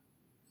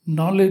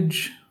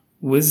Knowledge,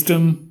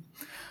 wisdom,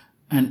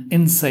 and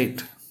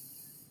insight.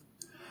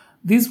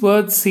 These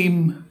words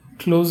seem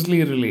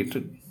closely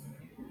related.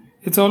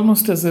 It's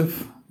almost as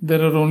if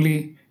there are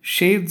only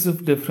shades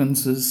of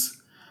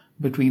differences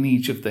between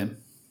each of them.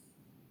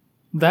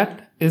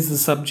 That is the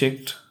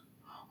subject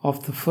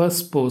of the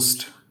first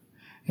post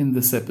in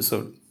this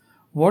episode.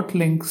 What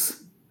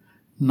links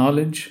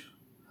knowledge,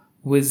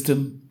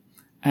 wisdom,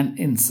 and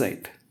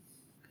insight?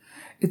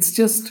 It's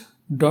just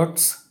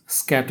dots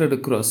scattered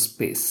across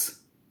space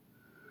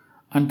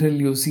until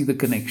you see the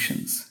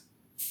connections.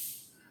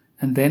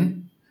 And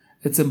then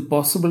it's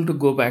impossible to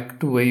go back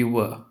to where you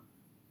were.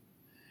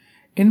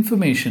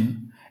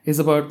 Information is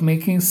about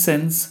making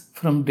sense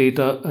from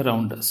data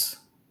around us.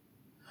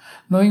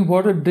 Knowing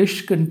what a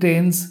dish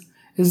contains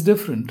is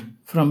different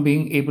from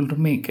being able to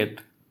make it.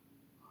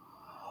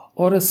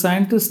 Or a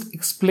scientist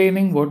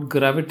explaining what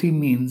gravity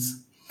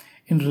means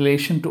in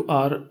relation to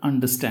our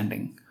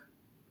understanding.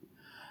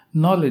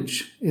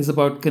 Knowledge is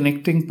about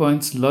connecting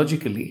points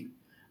logically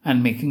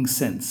and making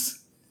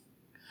sense.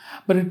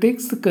 But it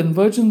takes the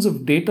convergence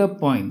of data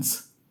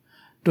points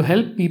to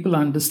help people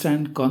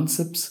understand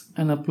concepts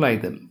and apply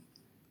them.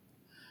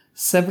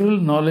 Several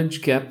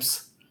knowledge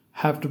gaps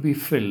have to be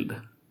filled.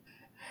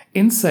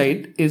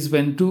 Insight is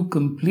when two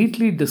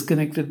completely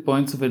disconnected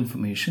points of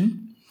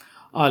information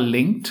are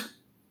linked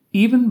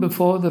even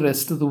before the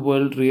rest of the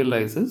world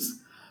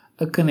realizes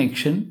a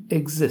connection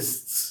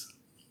exists.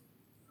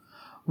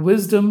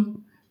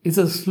 Wisdom is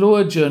a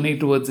slower journey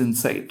towards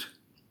insight,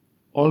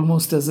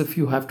 almost as if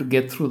you have to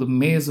get through the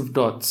maze of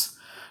dots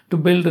to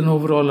build an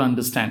overall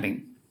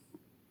understanding.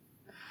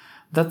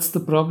 That's the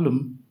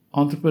problem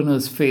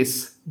entrepreneurs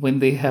face when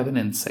they have an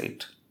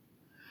insight.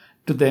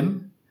 To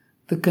them,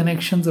 the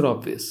connections are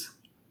obvious,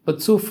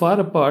 but so far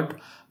apart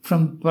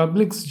from the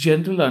public's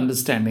general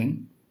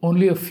understanding,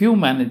 only a few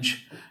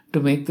manage to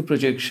make the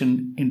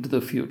projection into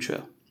the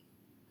future.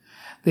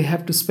 They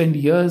have to spend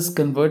years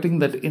converting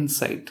that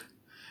insight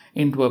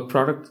into a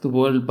product the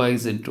world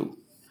buys into.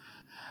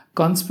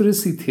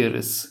 Conspiracy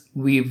theorists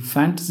weave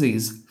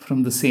fantasies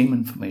from the same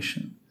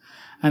information,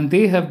 and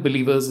they have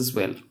believers as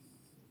well.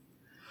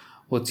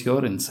 What's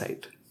your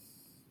insight?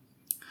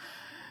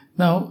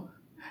 Now,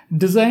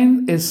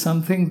 design is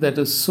something that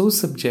is so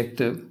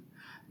subjective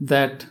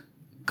that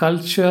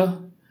culture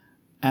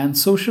and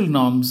social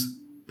norms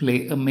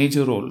play a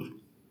major role.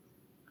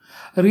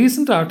 A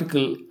recent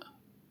article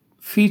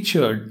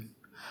featured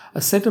a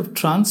set of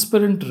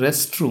transparent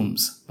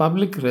restrooms,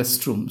 public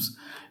restrooms,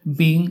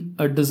 being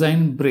a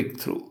design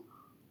breakthrough.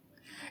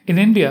 In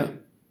India,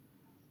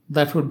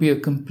 that would be a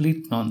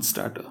complete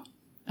non-starter.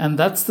 And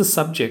that's the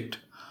subject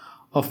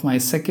of my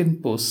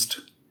second post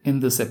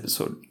in this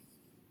episode.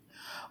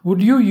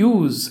 Would you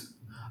use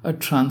a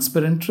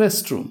transparent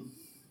restroom?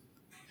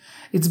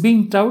 It's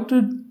being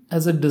touted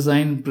as a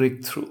design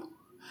breakthrough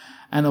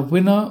and a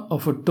winner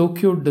of a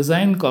Tokyo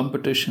design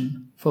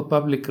competition for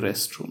public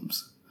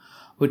restrooms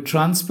with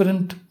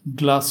transparent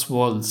glass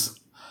walls,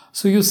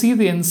 so you see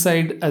the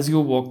inside as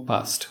you walk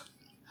past.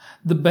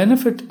 The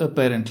benefit,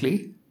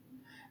 apparently,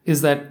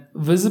 is that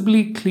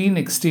visibly clean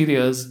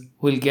exteriors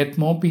will get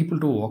more people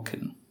to walk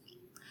in.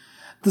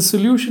 The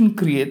solution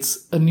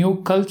creates a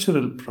new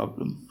cultural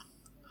problem.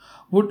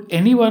 Would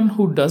anyone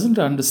who doesn't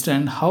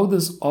understand how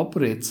this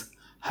operates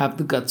have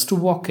the guts to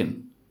walk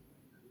in?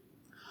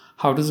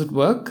 How does it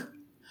work?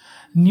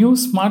 New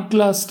smart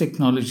glass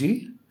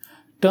technology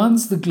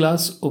turns the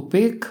glass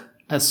opaque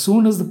as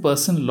soon as the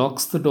person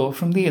locks the door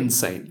from the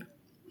inside.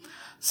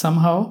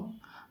 Somehow,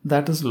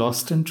 that is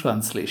lost in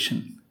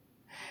translation.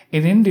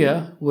 In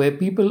India, where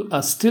people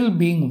are still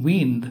being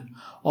weaned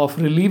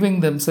of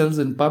relieving themselves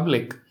in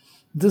public,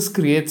 this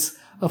creates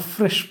a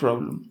fresh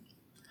problem.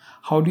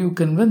 How do you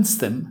convince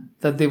them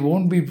that they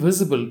won't be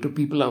visible to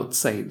people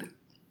outside?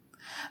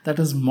 That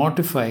is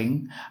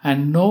mortifying,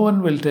 and no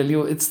one will tell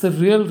you it's the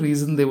real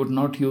reason they would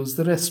not use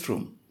the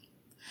restroom.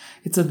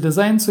 It's a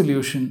design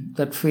solution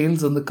that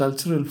fails on the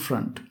cultural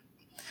front.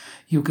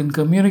 You can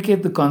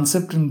communicate the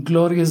concept in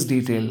glorious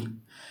detail.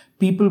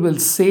 People will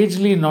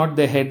sagely nod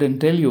their head and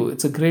tell you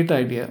it's a great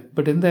idea,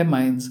 but in their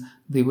minds,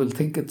 they will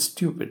think it's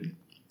stupid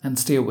and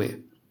stay away.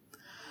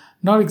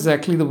 Not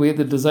exactly the way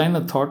the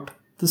designer thought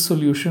the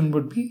solution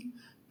would be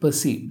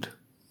perceived.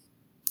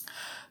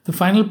 The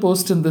final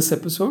post in this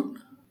episode: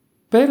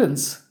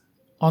 parents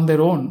on their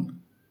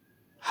own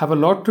have a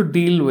lot to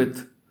deal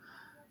with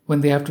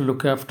when they have to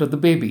look after the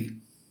baby.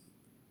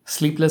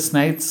 Sleepless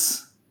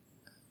nights,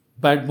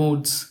 bad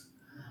moods,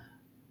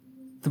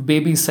 the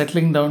baby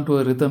settling down to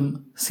a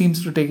rhythm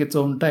seems to take its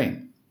own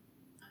time.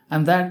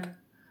 And that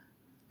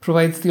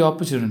provides the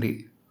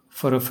opportunity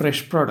for a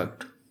fresh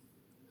product.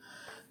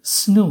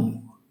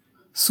 Snoo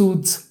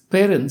soothes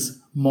parents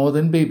more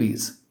than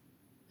babies.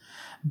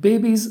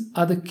 Babies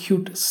are the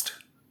cutest,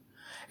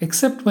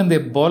 except when they're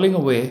bawling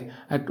away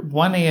at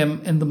 1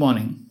 a.m. in the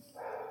morning.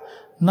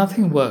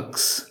 Nothing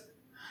works.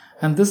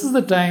 And this is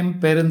the time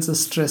parents are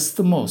stressed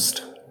the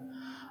most.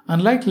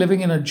 Unlike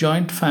living in a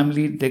joint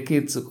family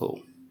decades ago,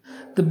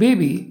 the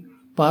baby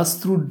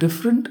passed through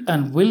different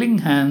and willing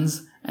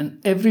hands and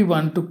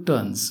everyone took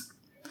turns.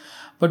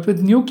 But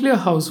with nuclear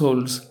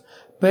households,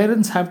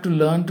 parents have to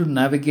learn to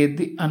navigate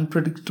the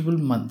unpredictable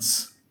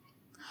months.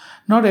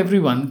 Not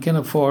everyone can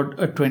afford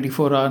a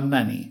 24-hour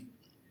nanny.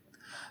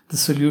 The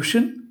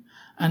solution?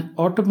 An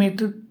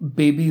automated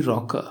baby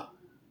rocker.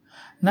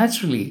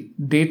 Naturally,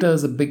 data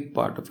is a big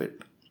part of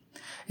it.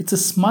 It's a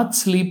smart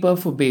sleeper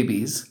for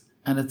babies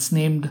and it's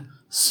named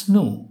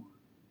Snoo.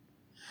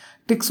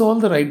 Ticks all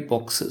the right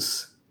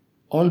boxes,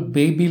 all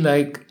baby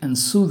like and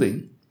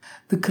soothing.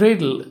 The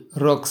cradle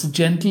rocks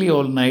gently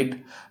all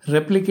night,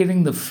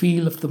 replicating the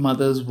feel of the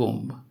mother's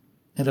womb,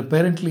 and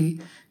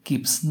apparently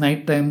keeps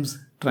night times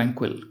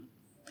tranquil.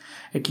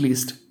 At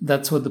least,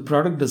 that's what the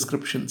product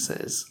description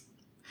says.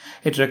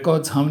 It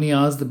records how many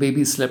hours the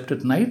baby slept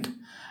at night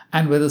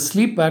and whether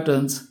sleep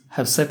patterns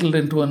have settled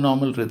into a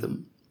normal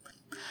rhythm.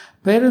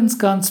 Parents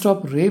can't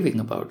stop raving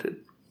about it,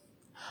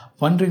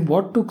 wondering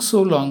what took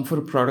so long for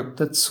a product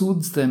that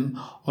soothes them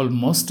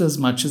almost as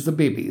much as the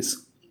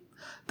babies.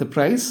 The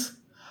price?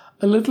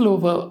 A little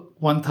over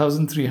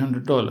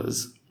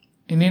 $1,300.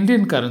 In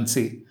Indian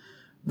currency,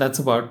 that's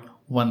about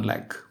 1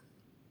 lakh.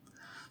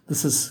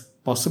 This is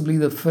possibly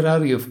the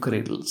Ferrari of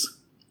cradles.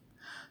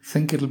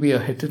 Think it'll be a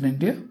hit in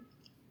India?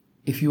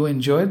 If you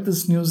enjoyed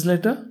this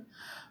newsletter,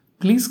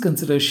 please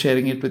consider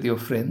sharing it with your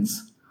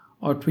friends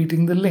or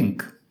tweeting the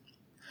link.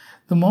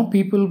 The more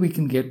people we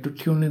can get to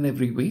tune in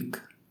every week,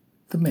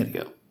 the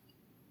merrier.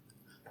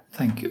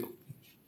 Thank you.